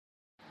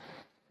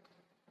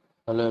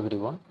Hello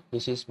everyone,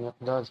 this is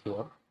Abdul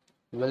here.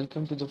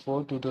 Welcome to the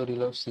fourth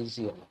tutorial of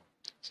CCNA,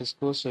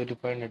 Cisco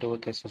Certified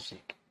Network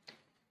Associate.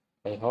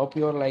 I hope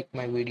you all like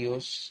my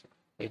videos.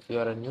 If you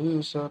are a new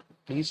user,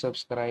 please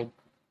subscribe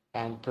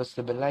and press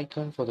the bell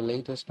icon for the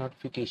latest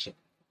notification.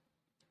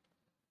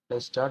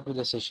 Let's start with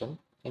the session.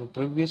 In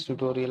previous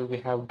tutorial, we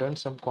have done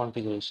some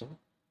configuration.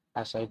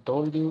 As I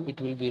told you,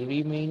 it will be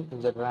remain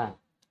in the RAM,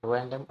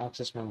 random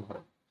access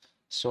memory.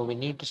 So we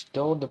need to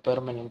store the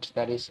permanent,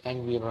 that is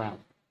NVRAM.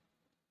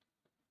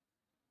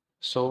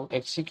 So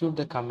execute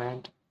the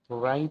command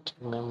write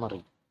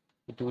memory.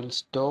 It will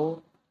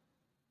store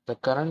the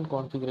current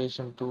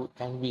configuration to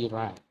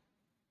NVRAM.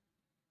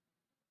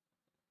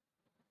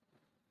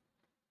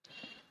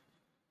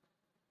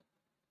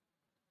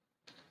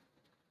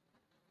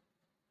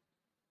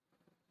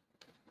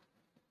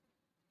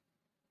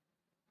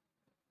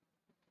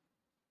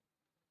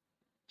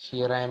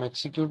 Here I am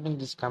executing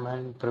this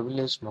command in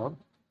privilege mode.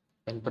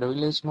 In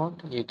privilege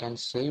mode, you can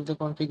save the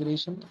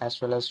configuration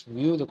as well as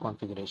view the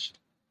configuration.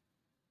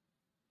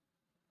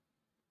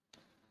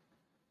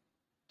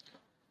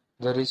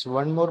 There is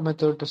one more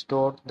method to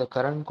store the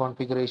current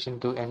configuration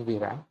to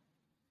NVRAM.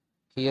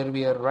 Here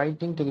we are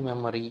writing to the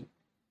memory.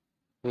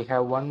 We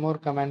have one more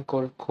command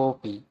called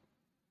copy.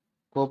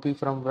 Copy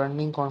from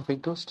running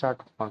config to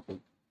start config.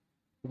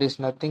 It is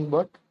nothing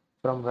but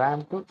from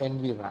RAM to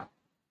NVRAM.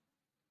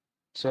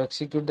 So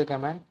execute the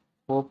command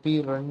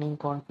copy running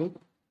config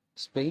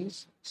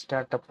space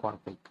startup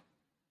config.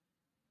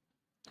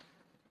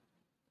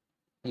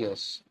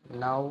 Yes,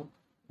 now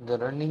the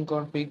running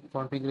config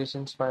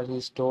configurations file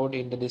is stored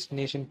in the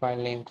destination file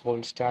name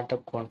called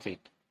startup config.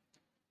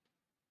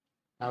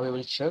 Now we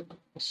will check.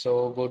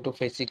 So go to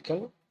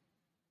physical.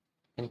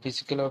 In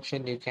physical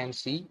option, you can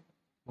see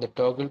the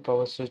toggle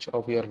power switch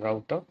of your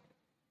router.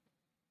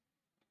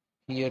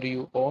 Here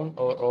you on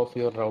or off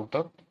your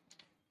router.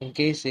 In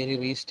case any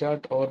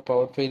restart or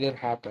power failure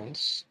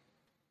happens,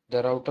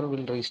 the router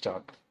will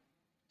restart.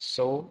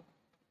 So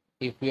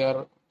if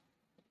you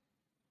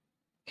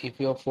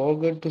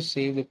forget to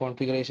save the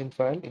configuration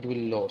file, it will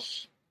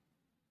lose.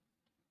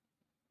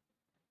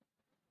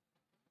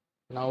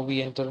 Now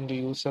we enter into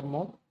user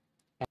mode,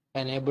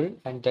 enable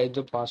and type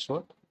the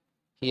password.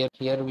 Here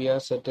we are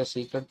set a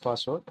secret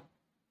password.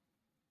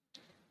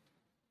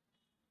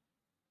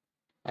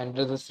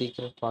 Enter the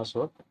secret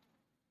password.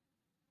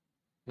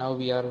 Now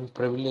we are in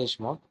privilege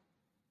mode.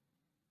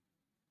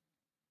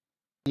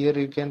 Here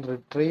you can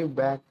retrieve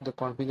back the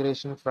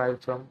configuration file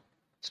from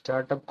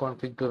startup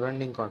config to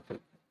running config.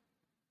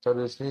 So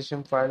the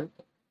destination file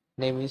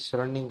name is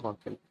running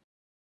config.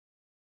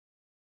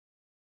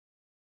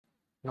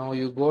 Now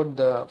you got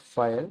the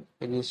file.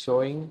 It is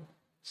showing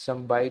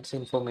some bytes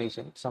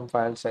information, some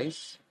file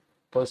size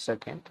per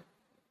second.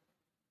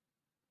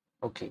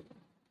 Okay.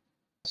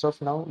 As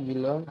of now, you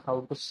learned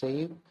how to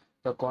save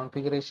the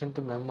configuration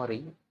to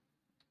memory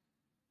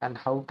and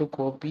how to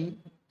copy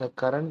the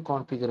current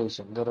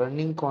configuration, the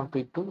running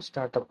config to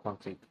startup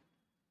config,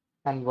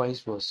 and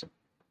vice versa.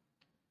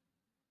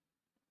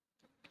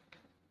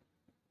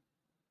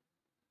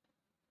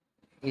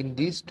 In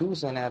these two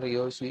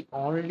scenarios, we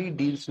only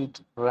deals with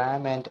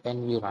RAM and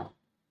NVRAM.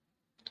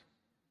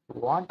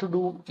 What to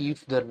do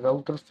if the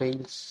router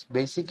fails?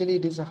 Basically,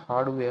 it is a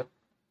hardware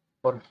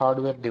or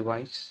hardware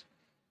device.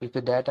 If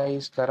the data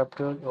is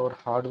corrupted or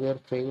hardware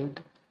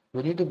failed,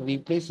 we need to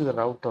replace the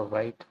router,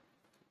 right?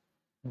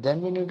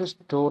 Then we need to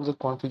store the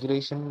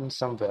configuration in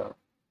somewhere.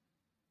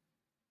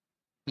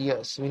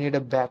 Yes, we need a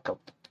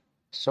backup.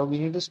 So we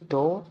need to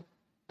store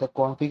the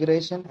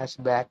configuration as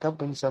backup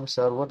in some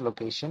server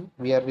location.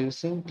 We are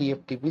using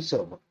TFTP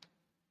server.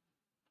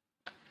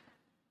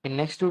 In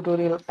next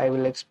tutorial, I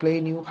will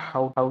explain you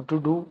how to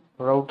do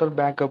router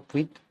backup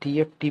with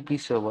TFTP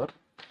server.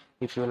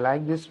 If you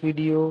like this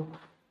video,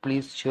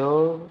 please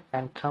share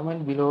and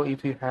comment below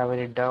if you have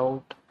any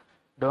doubt.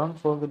 Don't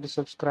forget to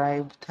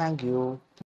subscribe. Thank you.